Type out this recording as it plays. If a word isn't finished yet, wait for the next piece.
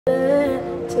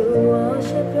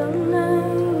worship your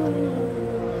name.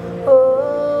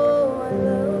 Oh, I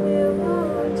love you,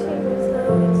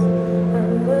 Jesus. I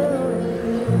love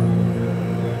you.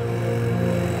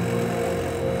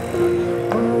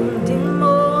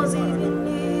 Dimos even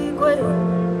equal,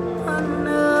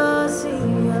 anasi,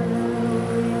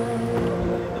 hallelujah.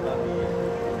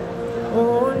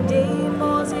 Oh,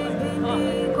 dimos even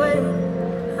equal,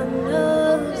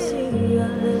 anasi,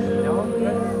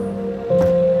 hallelujah.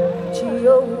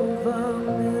 Jehovah,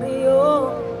 Merio,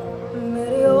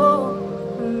 Merio,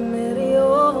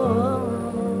 Merio,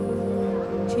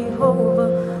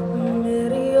 Jehovah,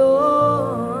 Merio,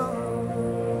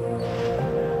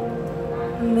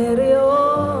 Merio.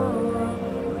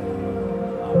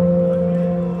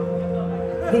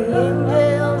 The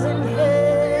angels in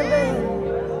heaven,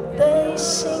 they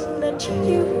sing that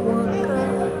you are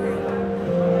God.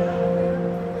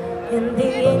 And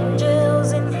the angels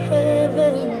in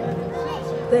heaven,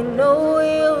 they know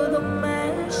you're the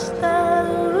master.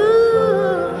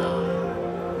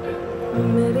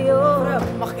 Merio,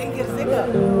 Mag één keer zingen?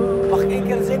 Mag één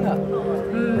keer zingen?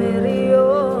 Merio.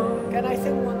 Can I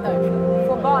sing one time?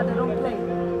 For God, I don't play.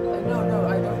 No,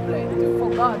 I don't play. For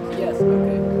God, Yes,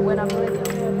 okay. when I'm ready.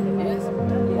 Yes?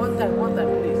 One time,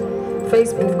 please.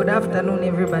 Facebook, good afternoon,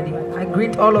 everybody. I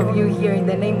greet all of you here in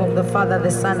the name of the Father,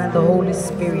 the Son, and the Holy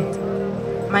Spirit.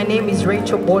 My name is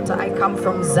Racheal Botha. I come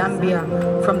from Zambia,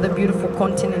 from the beautiful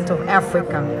continent of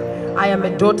Africa. I am a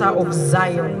daughter of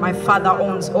Zion. My father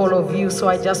owns all of you, so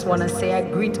I just want to say I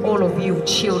greet all of you,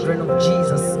 children of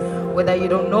Jesus, whether you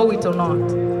don't know it or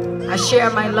not. I share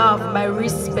my love, my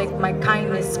respect, my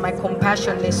kindness, my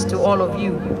compassionate to all of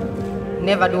you.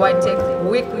 Never do I take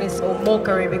weakness or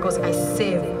mockery, because I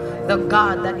serve the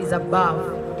God that is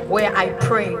above, where I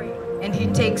pray and he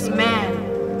takes man.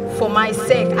 For my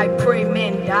sake, I pray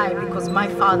men die, because my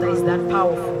Father is that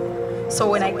powerful. So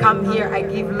when I come here, I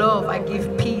give love, I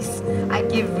give peace, I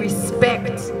give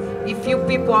respect. If you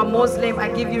people are Muslim, I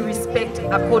give you respect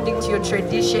according to your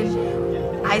tradition.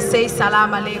 I say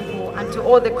salam alaikum. And to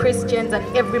all the Christians and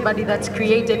everybody that's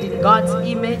created in God's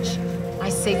image, I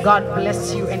say God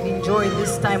bless you and enjoy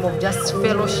this time of just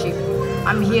fellowship.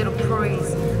 I'm here to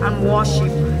praise and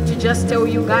worship, to just tell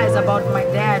you guys about my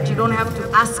dad. You don't have to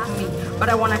ask me, but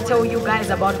I want to tell you guys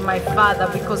about my father,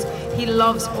 because he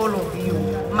loves all of you.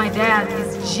 My dad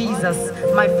is Jesus.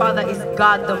 My father is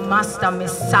God, the Master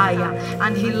Messiah,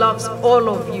 and he loves all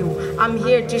of you. I'm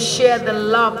here to share the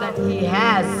love that he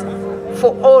has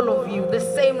for all of you. The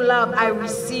same love I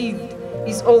received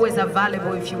is always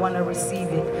available if you want to receive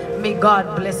it. May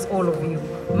God bless all of you.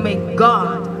 May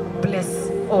God bless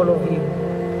all of you.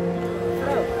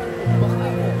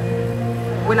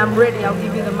 When I'm ready, I'll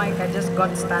give you the mic. I just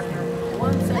got started.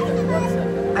 One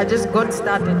second. I just got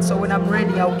started, so when I'm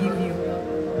ready, I'll give you.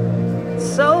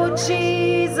 So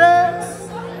Jesus,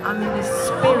 I'm in the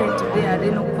spirit today. I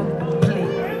didn't come to play.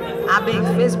 I beg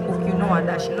Facebook, you know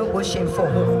that she no go shame for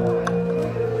her.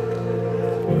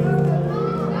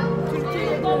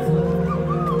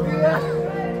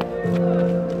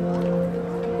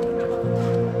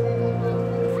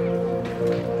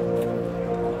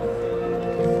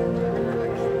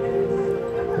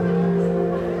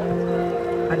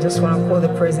 I just want to call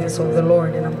the presence of the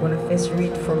Lord, and I'm going to first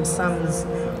read from Psalms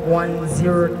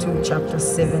 102, chapter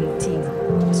 17.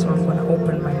 So I'm going to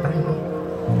open my Bible.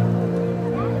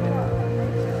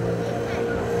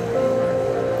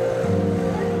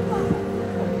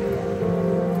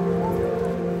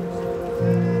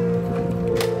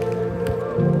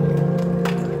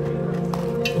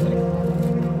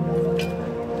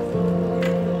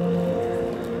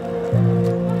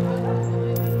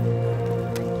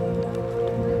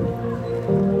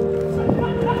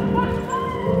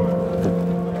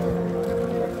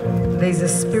 There's a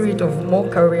spirit of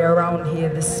mockery around here,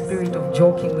 the spirit of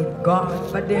joking with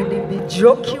God, but they be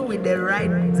joking with the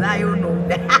right Zion of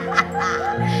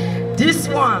that. This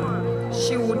one,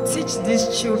 she will teach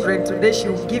these children today. She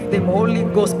will give them Holy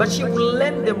Ghost, but she will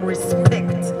learn them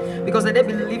respect, because they've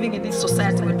been living in this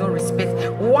society with no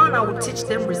respect. One, I will teach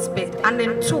them respect, and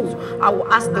then two, I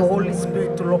will ask the Holy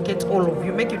Spirit to locate all of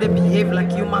you, make you them behave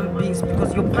like human beings,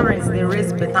 because your parents, they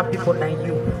raise better people than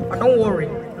you. But don't worry,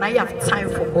 now you have time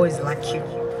for boys like you.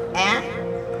 I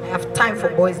have time for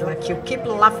boys like you. Keep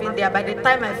laughing there. By the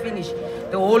time I finish,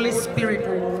 the Holy Spirit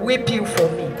will whip you for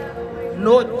me.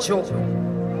 No joke.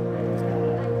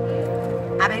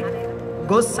 Amen.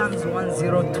 Go Psalms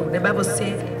 102. The Bible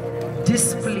says,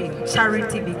 discipline,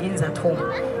 charity begins at home.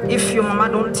 If your mama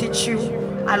don't teach you,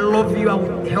 I love you, I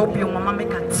will help your mama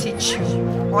make her teach you.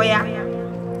 Oh yeah.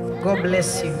 God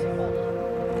bless you.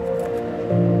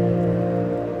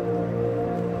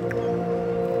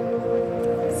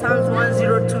 Psalms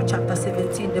 102, chapter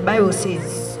 17, the Bible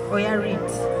says, oh yeah, read.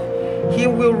 He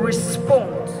will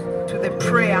respond to the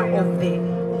prayer of the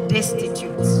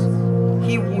destitute.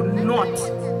 He will not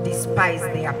despise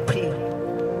their plea.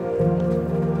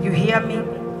 You hear me?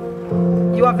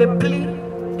 You have a plea.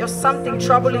 There's something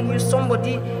troubling you,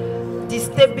 somebody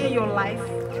disturbing your life,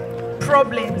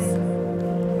 problems.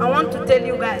 I want to tell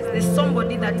you guys, there's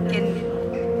somebody that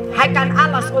I can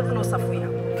alles oplossen voor jou.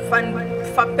 Van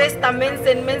verpesta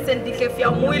mensen die geven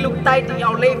jou moeilijk tijd in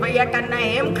jouw leven. Je kan naar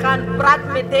hem gaan, praat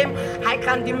met hem. Hij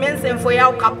kan die mensen voor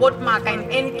jou kapot maken in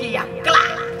één keer.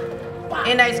 Klaar!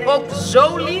 En hij is ook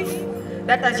zo lief,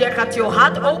 dat als je gaat je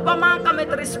hart openmaken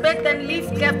met respect en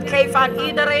liefde geven aan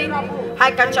iedereen,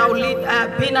 hij kan jou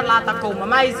binnen laten komen.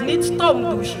 Maar hij is niet stom,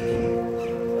 douche.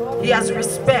 He has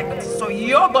respect. So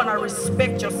you're gonna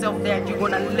respect yourself there. You're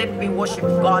gonna let me worship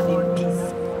God in peace.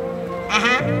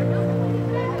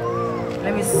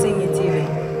 Let me sing it even.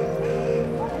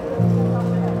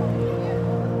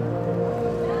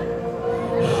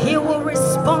 He will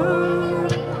respond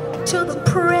to the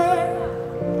prayer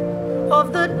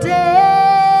of the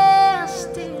destitute.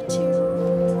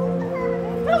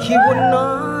 He will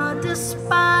not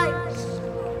despise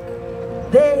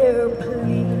their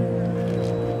plea.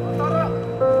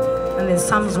 And in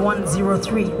Psalms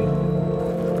 103,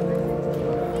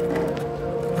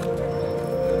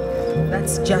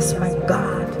 that's just my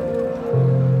God.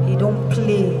 He don't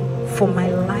play for my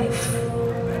life.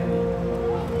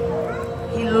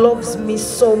 He loves me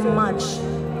so much.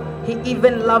 He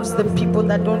even loves the people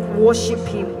that don't worship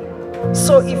him.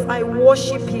 So if I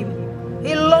worship him,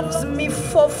 he loves me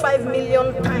 4-5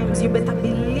 million times. You better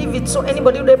believe it. So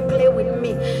anybody who they play with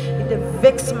me, it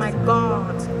vexes my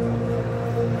God.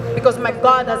 Because my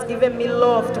God has given me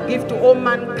love to give to all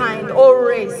mankind, all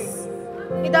race.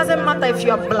 It doesn't matter if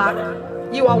you are black,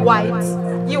 you are white,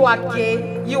 you are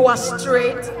gay, you are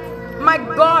straight. My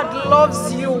God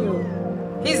loves you.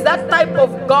 He's that type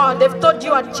of God. They've told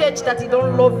you at church that he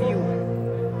don't love you.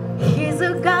 He's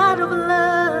a God of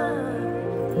love.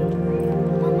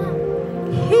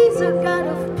 He's a God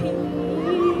of peace.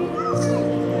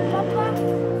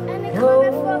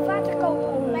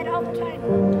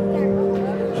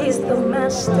 He's the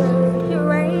master. He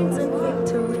reigns in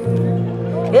victory.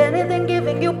 Anything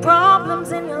giving you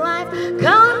problems in your life,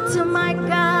 come to my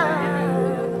God.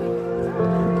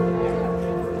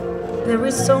 There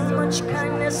is so much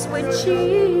kindness with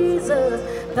Jesus.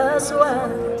 That's why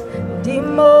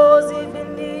Dimozi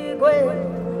Binigwe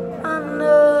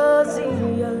Anazi,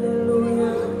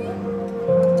 hallelujah.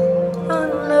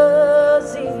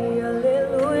 Anazi,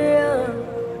 hallelujah.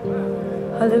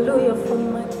 Hallelujah for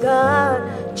my God,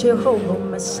 Jehovah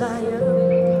Messiah.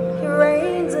 He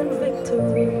reigns in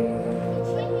victory.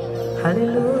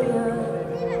 Hallelujah.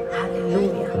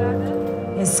 Hallelujah.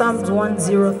 In Psalms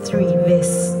 103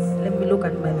 verse, let me look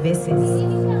at my verses.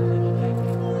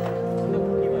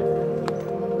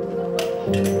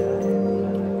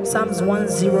 Psalms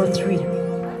 103,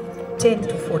 10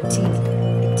 to 14.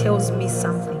 It tells me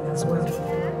something as well.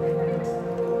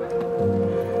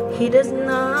 He does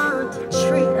not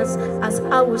treat us as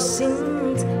our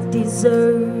sins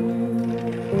deserve,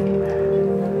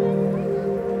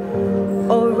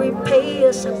 or repay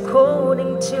us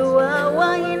according to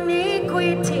our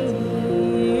iniquities.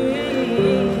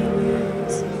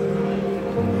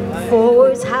 For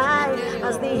as high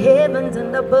as the heavens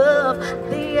and above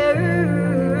the earth,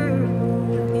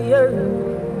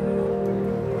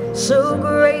 so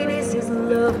great is his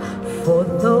love for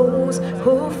those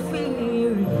who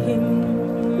fear him.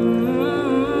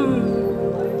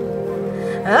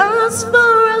 As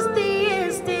far as the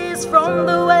east is from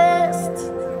the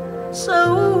west,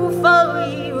 so far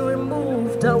he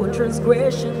removed our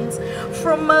transgressions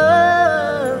from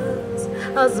us.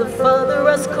 As a father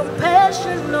has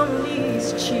compassion on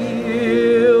his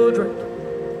children,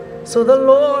 so the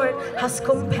Lord has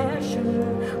compassion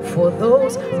for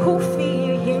those who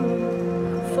fear him.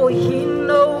 For he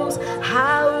knows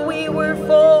how we were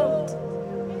formed.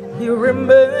 He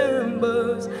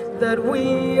remembers that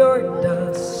we are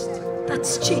dust.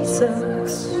 That's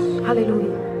Jesus.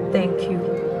 Hallelujah. Thank you.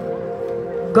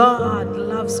 God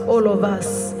loves all of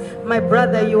us. My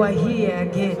brother, you are here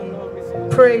again.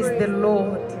 Praise the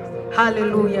Lord.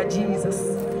 Hallelujah, Jesus.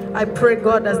 I pray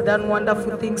God has done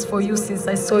wonderful things for you since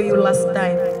I saw you last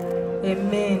time.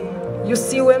 Amen. You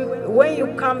see, when you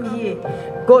come here,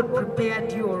 God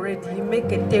prepared you already. He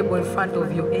make a table in front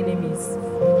of your enemies.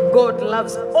 God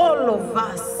loves all of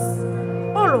us.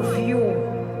 All of you.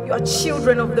 You are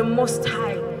children of the Most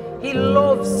High. He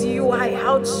loves you. I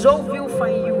outdrove you for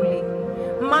you.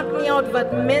 mark me out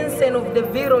wat mensen of de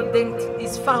wereld denkt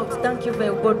is fout.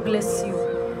 Dankjewel, God bless you.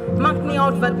 Mark me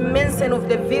out wat mensen of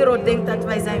de wereld denkt dat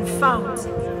wij zijn fout.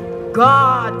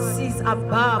 God sees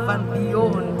above and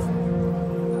beyond.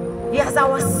 He has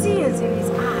our sins in his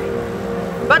eye.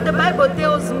 But the Bible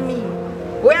tells me,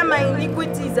 where my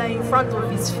iniquities are in front of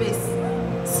his face.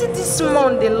 See this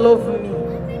man, they love me.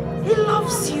 He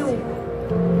loves you.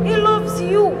 He loves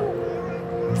you.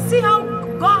 See how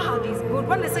God is good.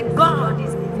 When they say God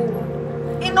is good,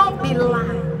 it not be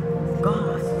lying.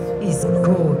 God is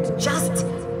good. Just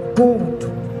good.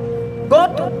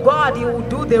 God to God, he will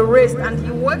do the rest, and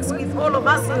he works with all of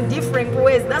us in different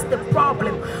ways. That's the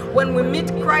problem. When we meet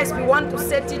Christ, we want to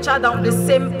set each other on the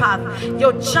same path.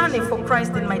 Your journey for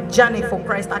Christ and my journey for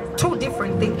Christ are two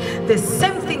different things. The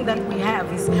same thing that we have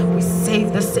is we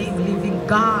save the same living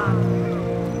God,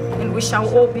 and we shall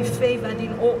all be favored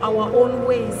in all our own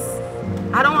ways.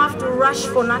 I don't have to rush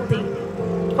for nothing,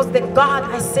 because the God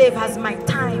I save has my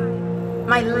time,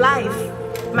 my life,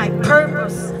 my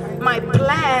purpose, my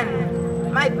plan.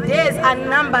 My days are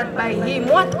numbered by him.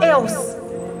 What else?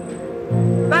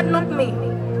 But not me.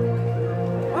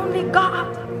 Only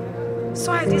God.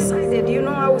 So I decided, you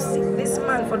know, I will seek this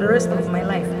man for the rest of my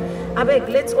life. I beg,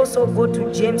 let's also go to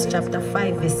James chapter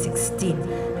 5 verse 16.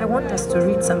 I want us to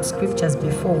read some scriptures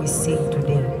before we sing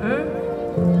today.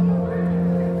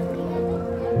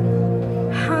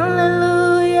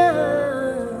 Hallelujah.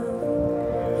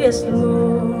 Yes,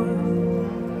 Lord.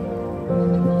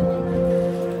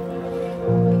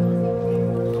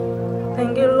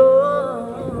 Thank you,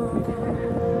 Lord.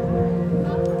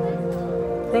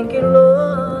 Thank you,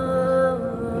 Lord.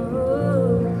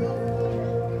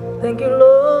 Thank you,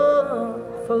 Lord,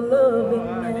 for loving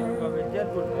me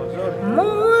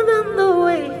more than the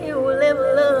way he will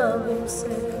ever love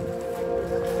himself.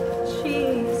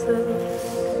 Jesus,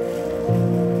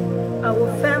 our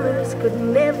families could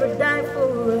never die for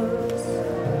us.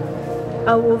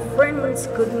 Our friends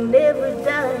could never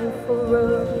die for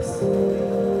us.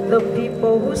 The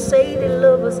people who say they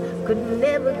love us could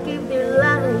never give their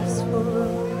lives for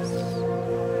us.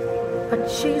 But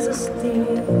Jesus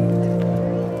did.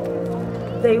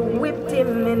 They whipped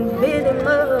him and beat him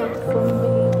up for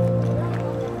me.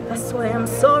 That's why I'm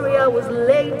sorry I was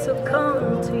late to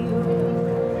come to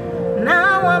you.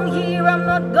 Now I'm here, I'm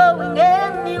not going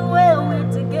anywhere.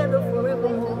 We're together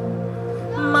forevermore.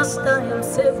 Must I am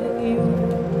saving you?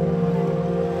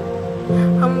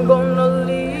 I'm gonna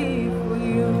live for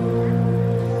you.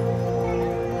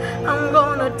 I'm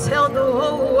gonna tell the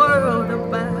whole world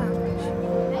about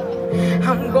you.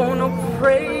 I'm gonna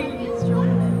praise your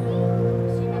name.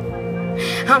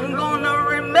 I'm gonna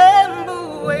remember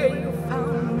where you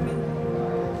found me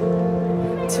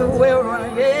to where I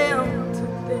am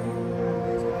today.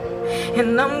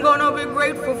 And I'm gonna be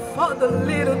grateful for the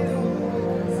little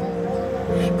things,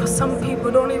 because some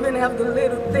people don't even have the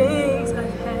little things I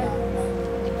have.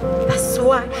 That's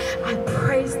why I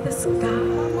praise this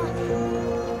God.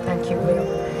 Thank you, Will.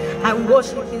 I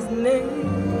worship his name.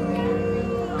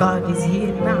 God is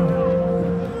here now.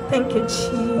 Thank you,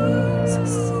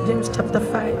 Jesus. James chapter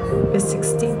 5, verse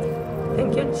 16.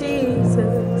 Thank you,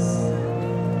 Jesus.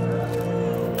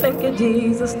 Thank you,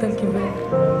 Jesus. Thank you, Will.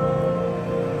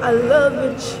 I love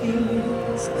you,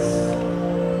 Jesus.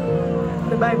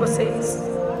 The Bible says,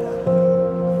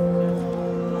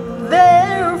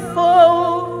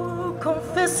 therefore,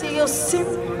 confess your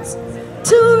sins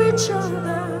to each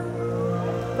other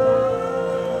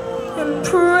and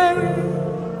pray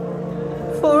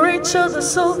for each other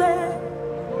so that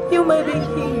you may be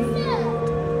healed.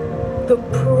 The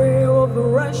prayer of a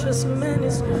righteous man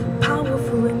is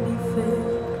powerful and effective.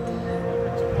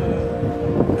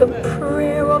 The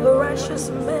prayer of a righteous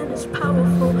man is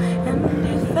powerful and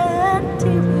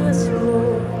effective. Yes,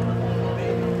 Lord.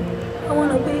 I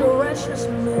want to be a righteous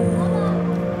man.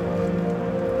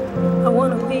 I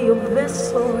want to be a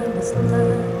vessel in this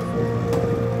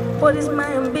life. What is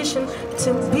my ambition?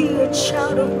 To be a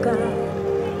child of God.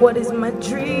 What is my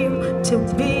dream? To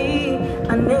be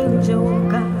an angel of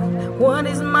God. What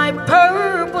is my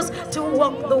purpose? To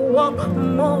walk the walk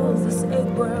Moses,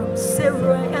 Abraham,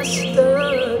 Sarah, has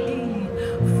studied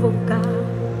for God.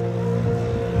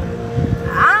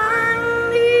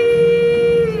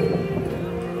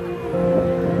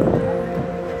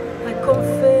 I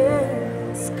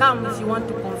confess. Come if you want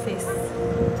to confess.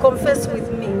 Confess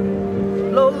with me.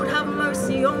 Lord, have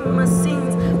mercy on my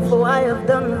sins, for I have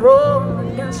done wrong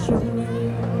against your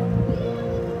name.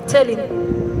 Tell him,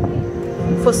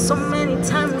 for so many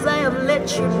times I have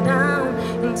let you down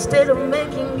instead of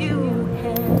making you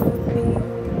happy.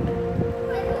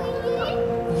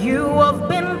 You have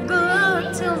been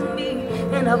good to me,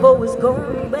 And I've always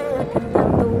gone back and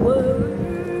done the work.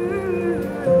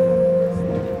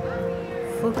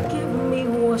 Forgive me,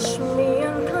 wash me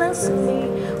and cleanse me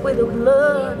with the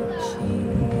blood of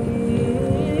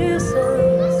Jesus.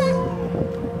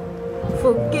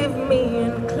 Forgive me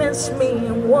and cleanse me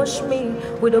and wash me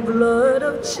with the blood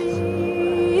of Jesus.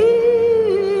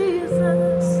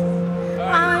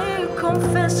 I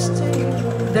confess to you.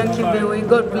 Thank you, Bill.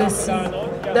 God bless you.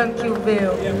 Thank you,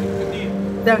 Bill.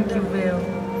 Thank you, Bill.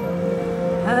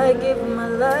 I give my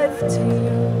life to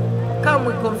you. Come,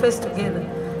 we confess together.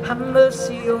 Have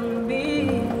mercy on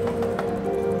me.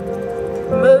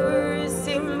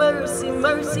 Mercy, mercy,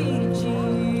 mercy,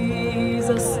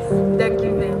 Jesus. Thank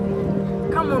you, Bill.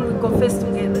 Come on, we confess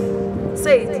together.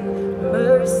 Say it.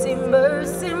 Mercy,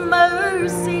 mercy,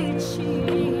 mercy, Jesus.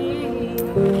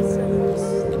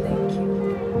 Thank you.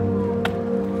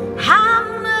 Have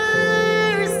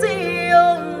mercy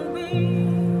on me.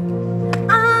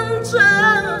 I'm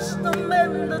just a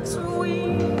man that's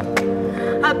weak.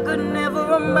 I could never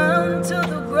amount to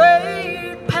the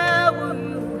great power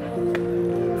you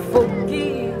have.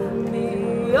 Forgive me,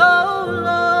 oh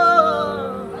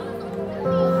Lord.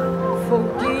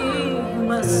 Forgive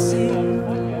my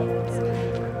sins.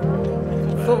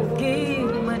 Forgive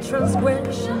my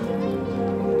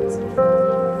transgressions.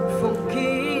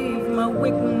 Forgive my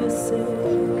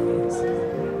weaknesses.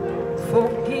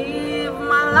 Forgive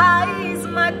my lies,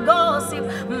 my gossip,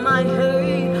 my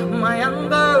hate, my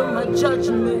anger, my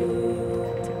judgment.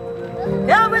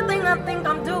 Everything I think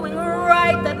I'm doing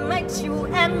right that makes you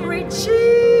angry,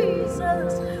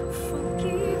 Jesus.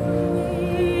 Forgive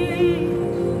me.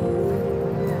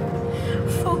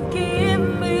 Forgive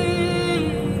me.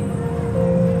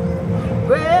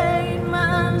 Great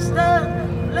Master,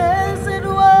 blessed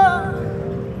one,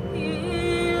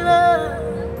 healer.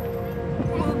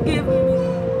 Forgive me,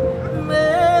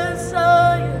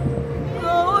 Messiah,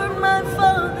 Lord, my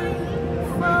Father.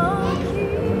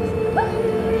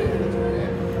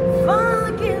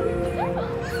 Forgive me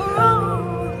for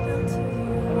all that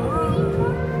you are.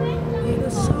 It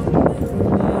is so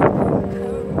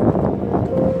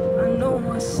I know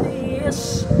I say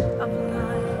yes, I've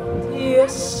lied,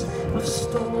 yes, I've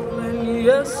stolen,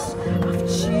 yes, I've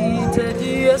cheated,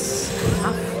 yes,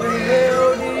 I've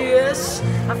failed, yes,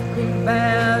 I've been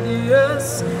bad,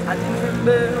 yes, I didn't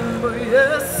remember,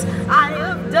 yes, I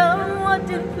have done what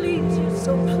didn't please you,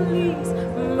 so please,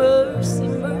 mercy,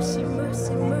 mercy,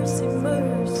 mercy, mercy,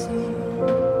 mercy.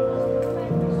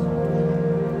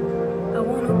 I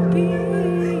want to be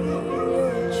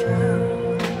your child.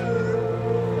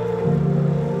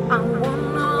 I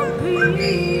wanna be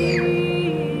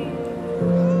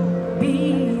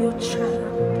your child.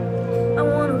 I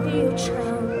wanna be your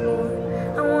child, Lord.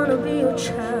 I wanna be your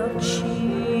child,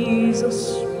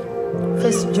 Jesus.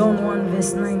 1 John 1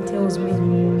 verse 9 tells me.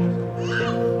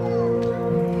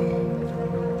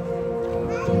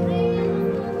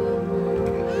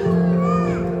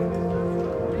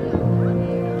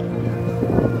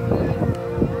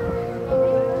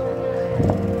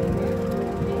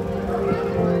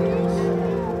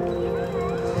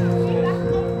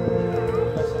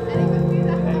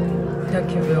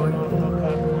 Thank you very much.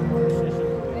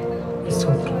 It's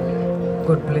okay.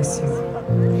 God bless you.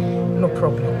 No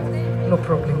problem. No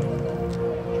problem.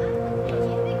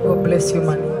 God bless you,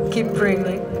 man. Keep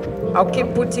praying. I'll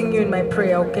keep putting you in my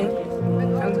prayer, okay?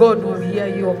 And God will hear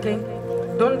you, okay?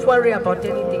 Don't worry about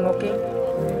anything, okay?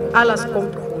 Allah's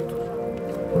come good.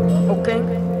 Okay?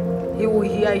 He will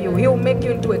hear you. He will make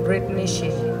you into a great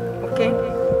nation. Okay?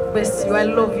 Bless you. I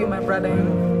love you, my brother.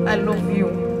 I love you.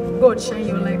 God, shine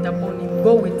your light upon him.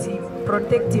 Go with him.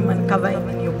 Protect him and cover him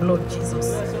in your blood,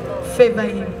 Jesus. Favor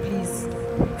him, please.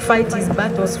 Fight his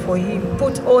battles for him.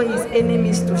 Put all his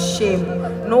enemies to shame.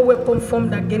 No weapon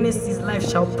formed against his life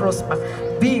shall prosper.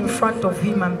 Be in front of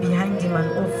him and behind him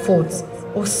and all forwards,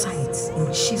 all sides, in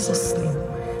Jesus' name.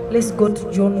 Let's go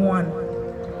to John 1.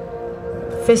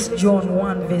 1 John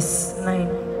 1 verse 9.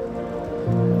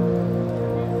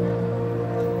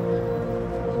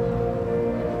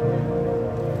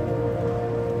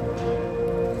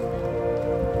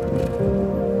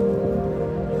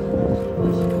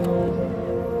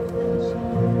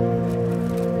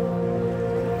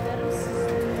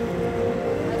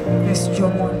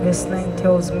 John 1 verse 9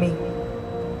 tells me,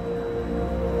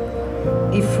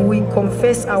 if we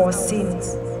confess our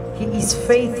sins, he is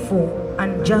faithful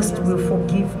and just, will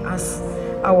forgive us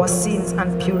our sins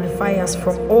and purify us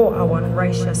from all our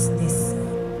unrighteousness.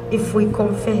 If we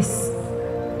confess,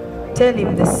 tell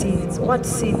him the sins. What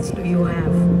sins do you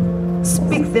have?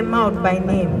 Speak them out by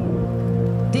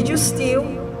name. Did you steal?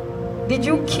 Did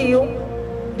you kill?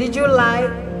 Did you lie?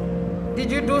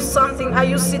 Did you do something? Are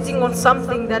you sitting on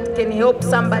something that can help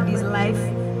somebody's life?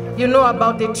 You know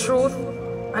about the truth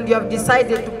and you have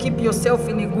decided to keep yourself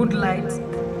in a good light.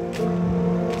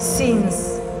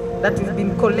 Sins that we've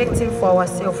been collecting for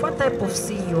ourselves. What type of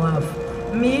sin you have?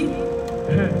 Me?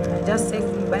 I just say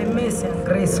by mercy and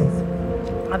grace.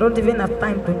 I don't even have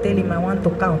time to tell him I want to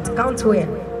count. Count where?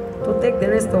 To take the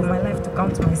rest of my life to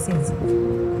count my sins.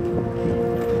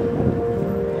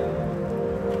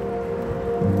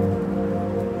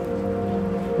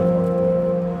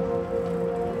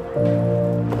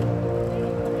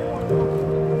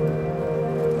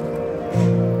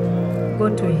 Go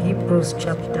to Hebrews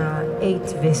chapter 8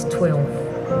 verse 12.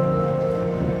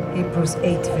 Hebrews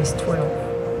 8 verse 12.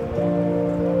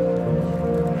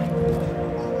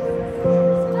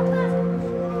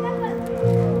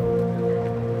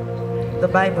 The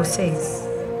Bible says,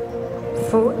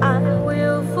 for I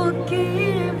will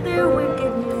forgive their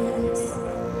wickedness,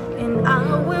 and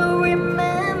I will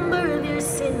remember their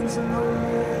sins no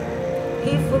more.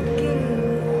 He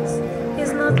forgives.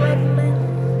 He's not like men.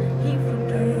 He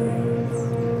forgives.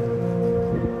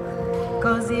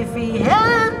 Cause if he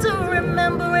had to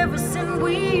remember every sin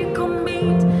we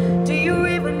commit, do you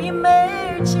even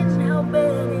imagine how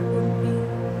bad it would be?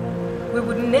 We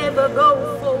would never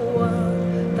go forward.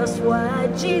 That's why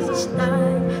Jesus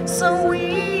died, so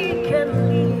we can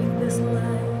live this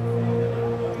life.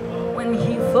 When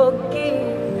he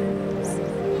forgives,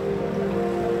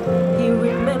 he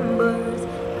remembers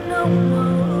no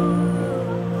more.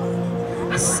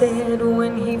 I said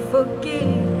when he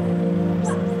forgives,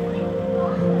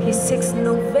 he seeks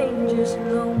no vengeance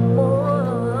no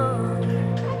more.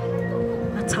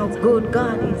 That's how good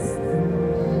God is.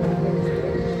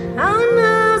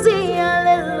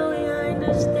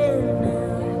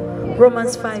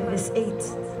 Romans 5 verse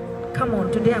 8. Come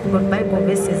on, today I've got Bible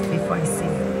verses before I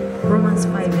sing. Romans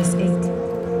 5 verse 8.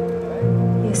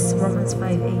 Yes, Romans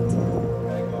 5 8.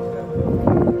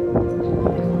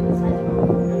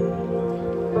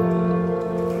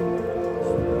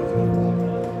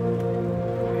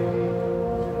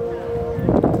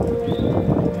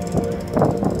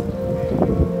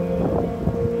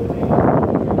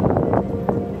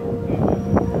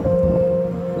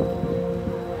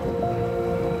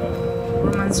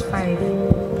 Romans 5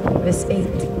 verse 8.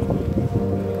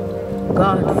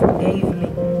 God forgave me.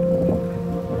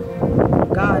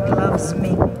 God loves me.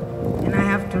 And I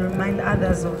have to remind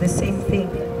others of the same thing.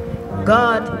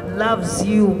 God loves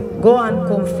you. Go and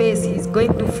confess. He's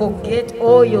going to forget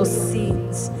all your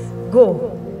sins.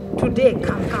 Go. Today,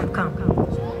 come.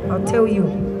 I'll tell you.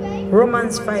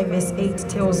 Romans 5 verse 8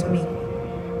 tells me,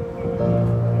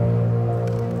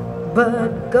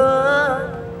 but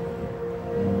God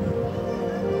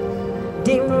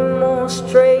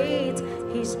demonstrate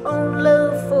his own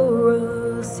love for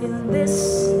us in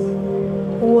this,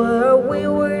 while we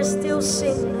were still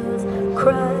sinners,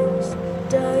 Christ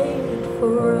died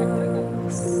for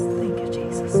us. Thank you,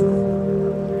 Jesus.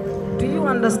 Do you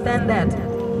understand that?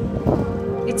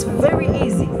 It's very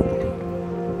easy.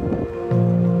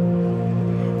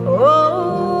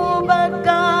 Oh, but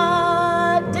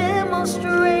God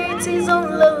demonstrates his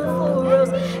own love for us.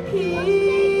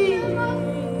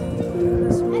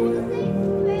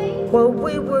 While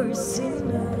we were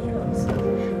sinners,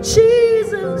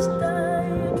 Jesus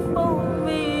died for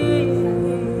me.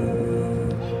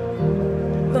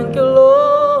 Thank you,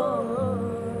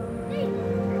 Lord.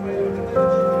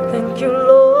 Thank you,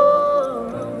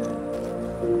 Lord.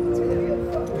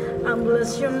 I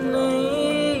bless your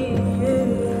name.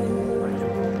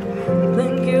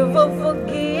 Thank you for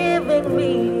forgiving me.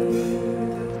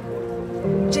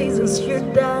 Jesus, you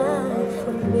died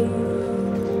for me.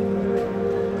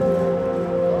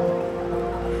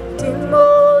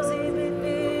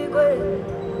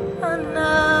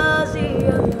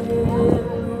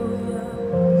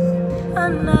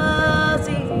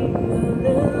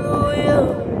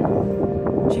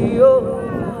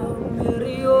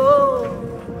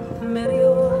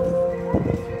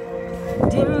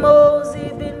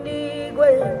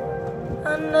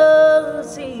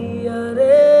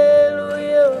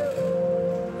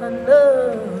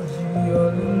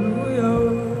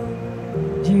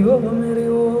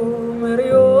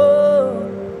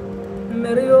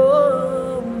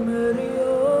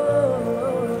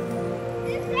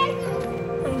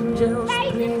 Angels,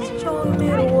 please join me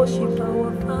to worship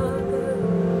our Father.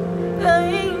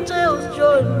 Angels,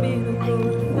 join me to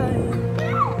glorify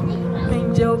Him.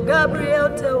 Angel Gabriel,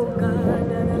 tell God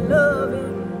that I love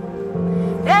Him.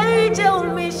 Angel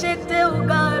Meshach, tell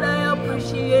God I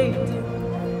appreciate Him.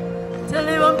 Tell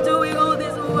Him I'm doing all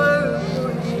this work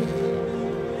for Him.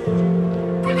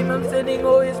 Tell Him I'm sending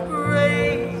all His praise.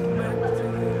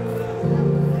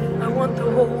 the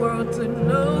whole world to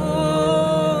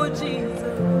know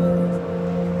Jesus.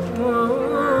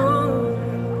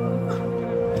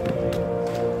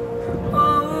 Oh,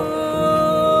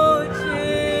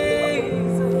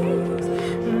 Jesus.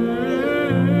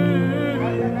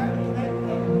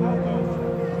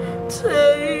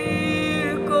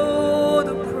 Take all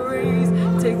the praise,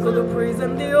 take all the praise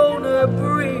and the honor I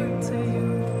bring to you.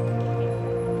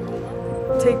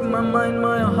 Take my mind,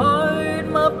 my heart,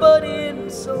 my body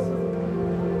and soul.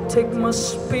 Take my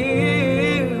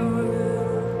spirit.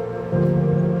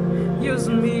 Use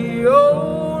me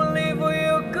only for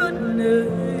your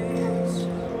goodness.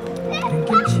 Thank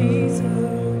you,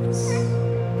 Jesus.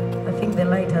 I think the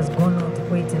light has gone out.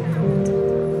 Wait a minute.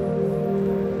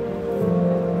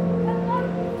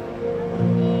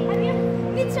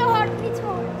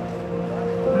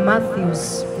 Matthew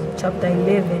chapter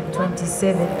 11,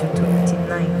 27 to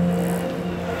 29.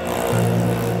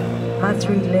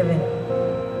 Matthew 11.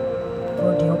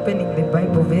 Oh, you're opening the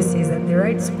Bible verses at the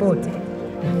right spot.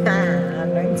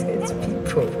 Anointed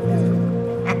people.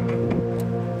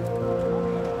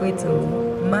 Wait,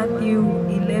 Matthew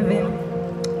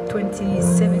 11,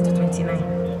 27 to 29.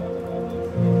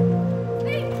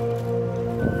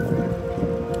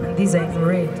 And these are in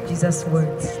red, Jesus'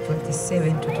 words,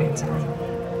 27 to 29.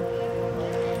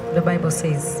 The Bible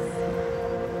says,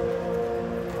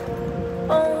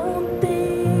 all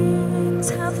things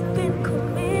have been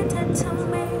committed to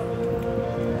me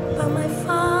by my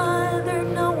Father.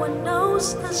 No one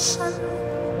knows the Son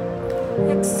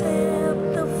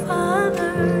except the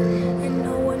Father, and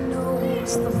no one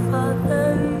knows the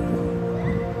Father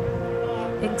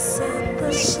except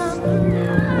the Son,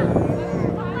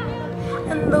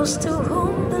 and those to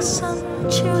whom the Son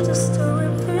chooses to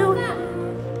reveal Him.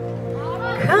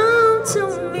 Come to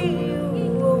me,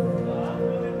 oh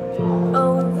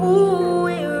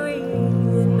weary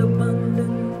and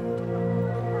abundant,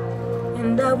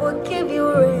 and I will give you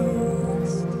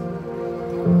rest.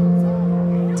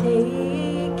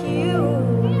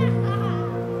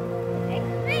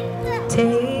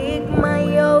 Take my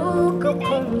yoke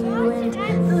upon you and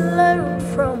learn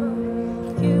from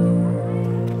you.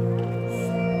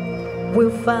 We'll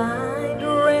find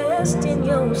rest in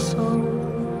your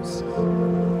souls.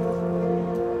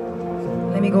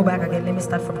 Let me go back again. Let me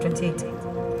start from 28.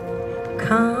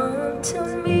 Come to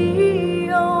me,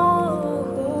 all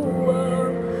who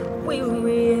are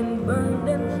weary and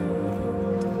burdened,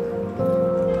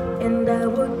 and I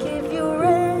will give you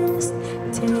rest.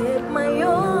 Take my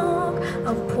yoke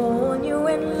upon you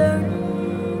and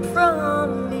learn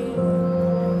from me,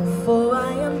 for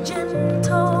I am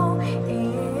gentle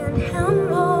and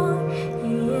humble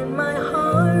in my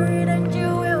heart, and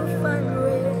you will find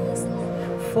rest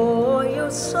for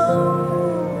your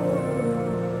souls.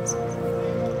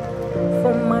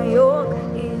 For my yoke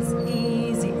is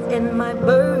easy and my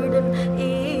burden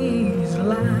is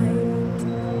light.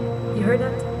 You heard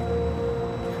that?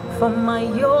 For my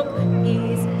yoke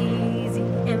is easy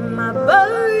and my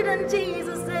burden,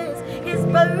 Jesus says, His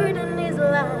burden is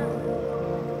light.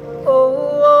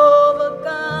 Oh,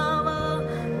 overcomer,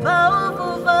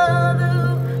 powerful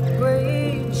Father,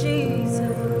 great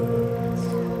Jesus.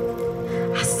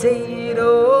 I say it,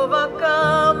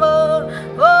 overcomer,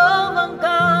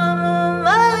 overcomer,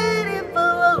 mighty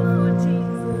powerful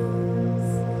Jesus,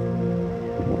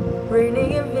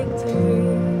 reigning in victory.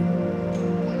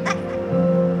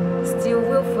 Still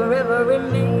will forever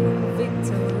remain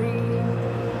victory.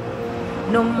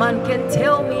 No man can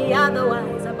tell me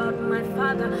otherwise about my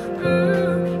Father.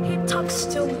 He talks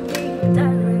to me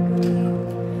directly.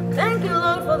 Thank you,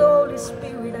 Lord, for the Holy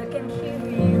Spirit. I can hear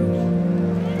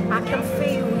you, I can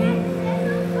feel you,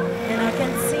 and I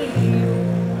can see you.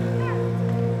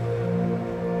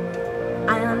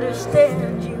 I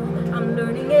understand you. I'm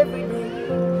learning every day,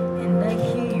 and I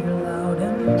hear you loud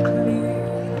and clear.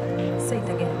 Say it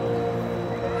again.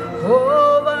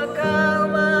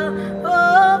 Overcomer,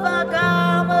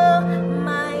 overcomer,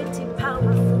 mighty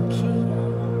powerful King,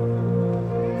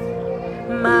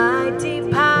 mighty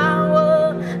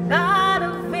power, God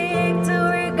of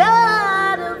victory,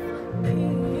 God of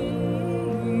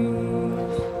peace,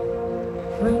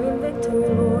 reigning victory,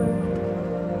 Lord.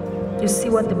 You see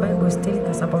what the Bible is telling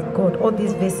us about God, all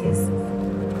these verses.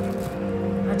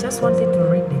 I just wanted to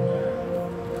read them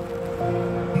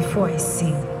before I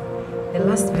sing. The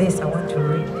last verse I want to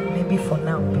read, maybe for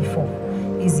now, before,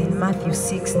 is in Matthew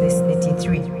 6, verse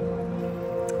 33.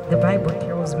 The Bible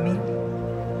tells me,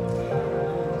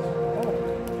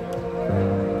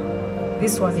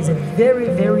 this one is a very,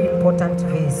 very important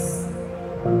verse.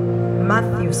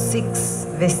 Matthew 6,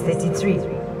 verse 33.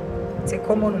 It's a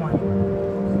common one.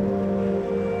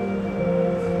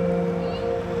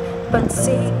 But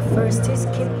seek first his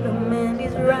kingdom and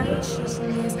his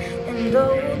righteousness, and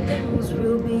all things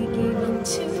will be given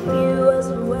to you as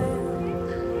well.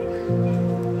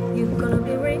 You're gonna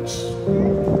be rich,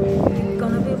 you're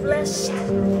gonna be blessed,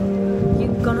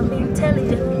 you're gonna be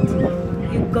intelligent,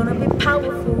 you're gonna be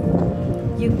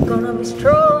powerful, you're gonna be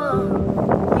strong,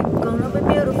 you're gonna be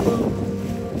beautiful,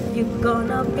 you're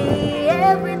gonna be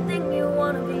everything you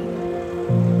wanna be.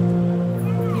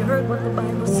 You heard what the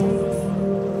Bible says.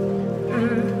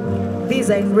 These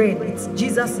are in red. It's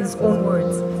Jesus' own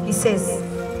words. He says,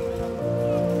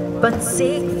 but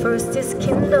seek first his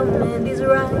kingdom and his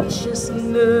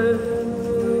righteousness.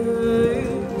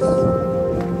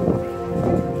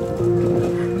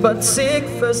 But seek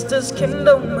first his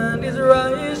kingdom and his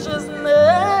righteousness.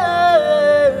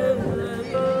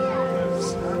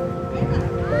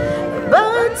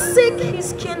 But seek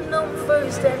his kingdom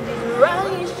first and his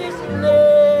righteousness,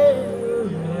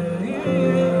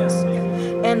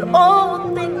 and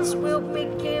all things will be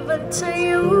given to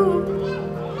you.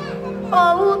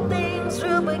 All things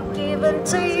will be given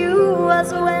to you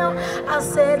as well. I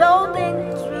said all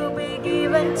things will be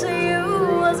given to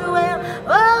you as well.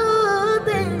 All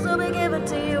things will be given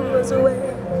to you as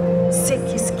well. Seek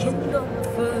his kingdom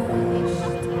first.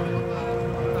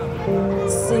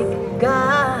 Seek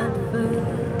God first.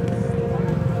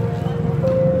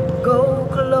 Go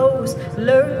close.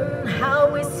 Learn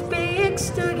how he speaks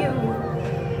to you.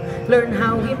 Learn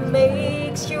how he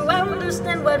makes you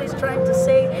understand what he's trying to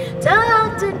say.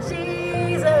 Talk to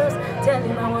Jesus. Tell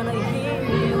him, I want to hear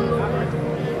you, Lord.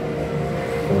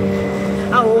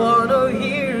 I want to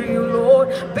hear you, Lord.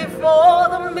 Before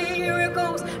the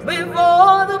miracles,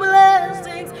 before the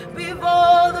blessings,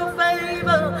 before the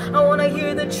favor, I want to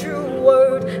hear the true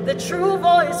word, the true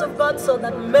voice of God, so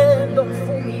that men don't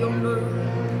fool me on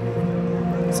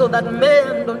earth, so that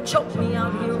men don't choke me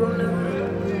out here on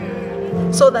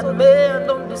earth, so that men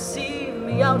don't deceive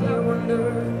me out here on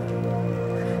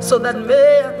earth, so that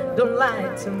men don't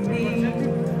lie to me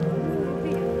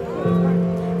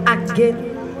again.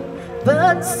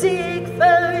 But seek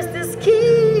first his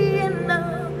kingdom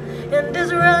and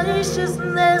his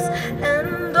righteousness,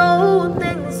 and all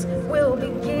things will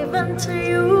be given to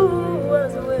you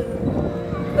as well.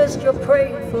 First you're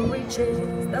praying for riches.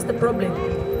 That's the problem.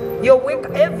 You wake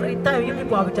every time, you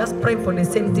people are just praying for the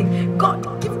same thing. God,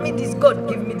 give me this. God,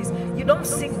 give me this. You don't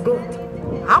seek God.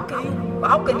 How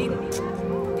can you?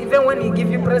 Even when he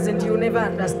give you present, you never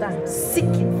understand. Seek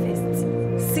him first.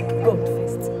 Seek God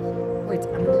first. Wait,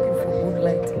 I'm looking for good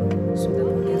light so that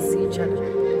we can see each other.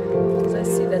 Because I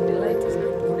see that the light is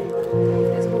not good.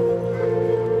 Let's go.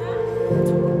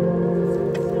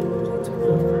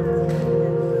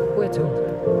 Wait.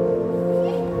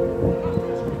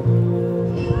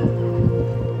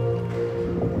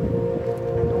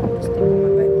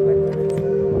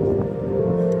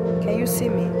 Can you see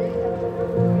me?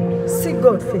 Seek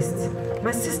God first.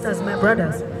 My sisters, my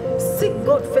brothers, seek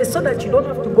God first so that you don't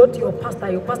have to go to your pastor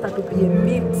to be a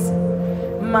meat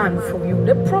man for you.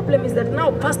 The problem is that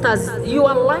now, pastors, you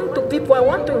are lying to people. I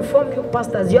want to inform you,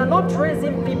 pastors, you are not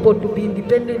raising people to be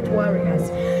independent warriors.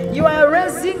 You are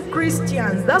raising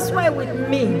Christians. That's why with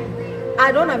me,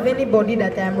 I don't have anybody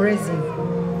that I am raising.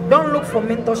 Don't look for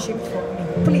mentorship from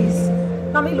me, please.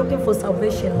 I'm looking for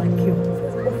salvation like you.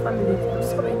 Oh, family,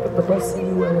 so many people don't see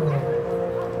you well.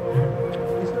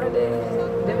 It's not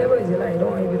the devil is a lie. I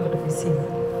don't want people to be seen.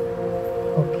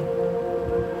 Okay.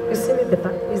 You see me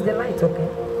better? Is the light okay?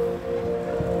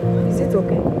 Is it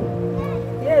okay?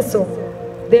 Yes, so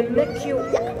they make you,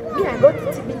 yeah, me I got to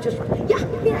TB Joshua. Yeah,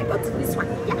 me I got to this one.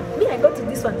 Yeah, me I got to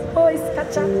this one. Oh, it's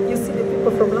catcher. You see the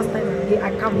people from last time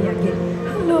I come here again.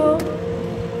 Hello.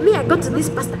 Me I got to this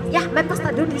pastor. Yeah, my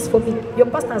pastor do this for me. Your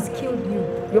pastor has killed you.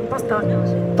 Your pastor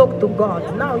talked to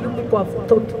God. Now you people have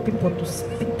taught people to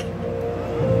speak.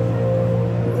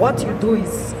 What you do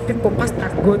is people,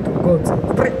 pastors go to God.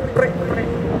 Pray.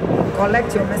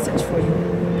 Collect your message for you.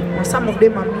 And some of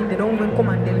them, they don't even come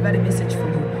and deliver the message for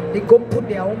you. They go put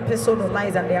their own personal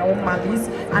lies and their own malice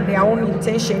and their own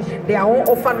intention, their own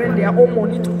offering, their own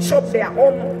money to chop their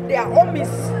own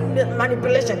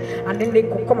manipulation, and then they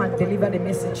could come and deliver the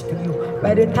message to you.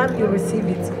 By the time you receive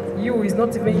it, you is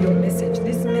not even your message.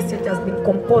 This message has been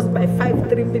composed by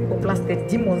 5-3 people plus the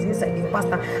demons inside the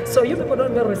pastor. So you people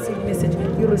don't even receive message,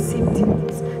 you receive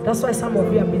demons. That's why some of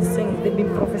you have been saying, they've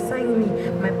been prophesying me.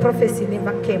 My prophecy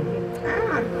never came.